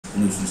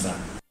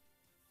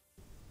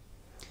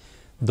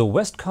The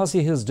West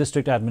Khasi Hills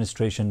District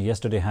Administration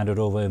yesterday handed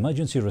over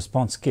emergency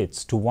response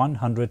kits to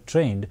 100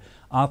 trained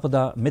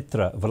Aapda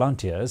Mitra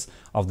volunteers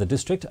of the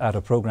district at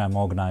a program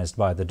organised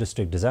by the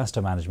District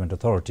Disaster Management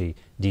Authority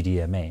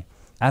 (DDMA)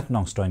 at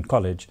Nongstoin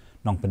College,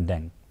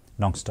 Nongpendeng,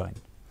 Nongstoin.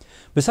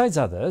 Besides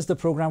others, the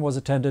program was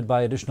attended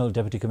by Additional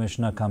Deputy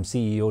Commissioner cum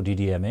CEO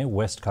DDMA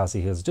West Khasi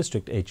Hills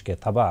District H.K.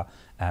 Thaba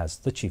as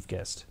the chief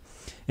guest.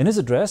 In his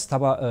address,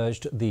 Thaba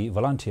urged the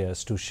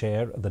volunteers to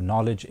share the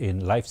knowledge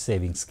in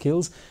life-saving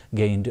skills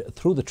gained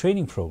through the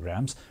training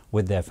programs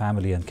with their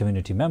family and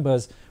community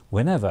members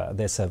whenever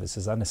their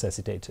services are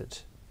necessitated.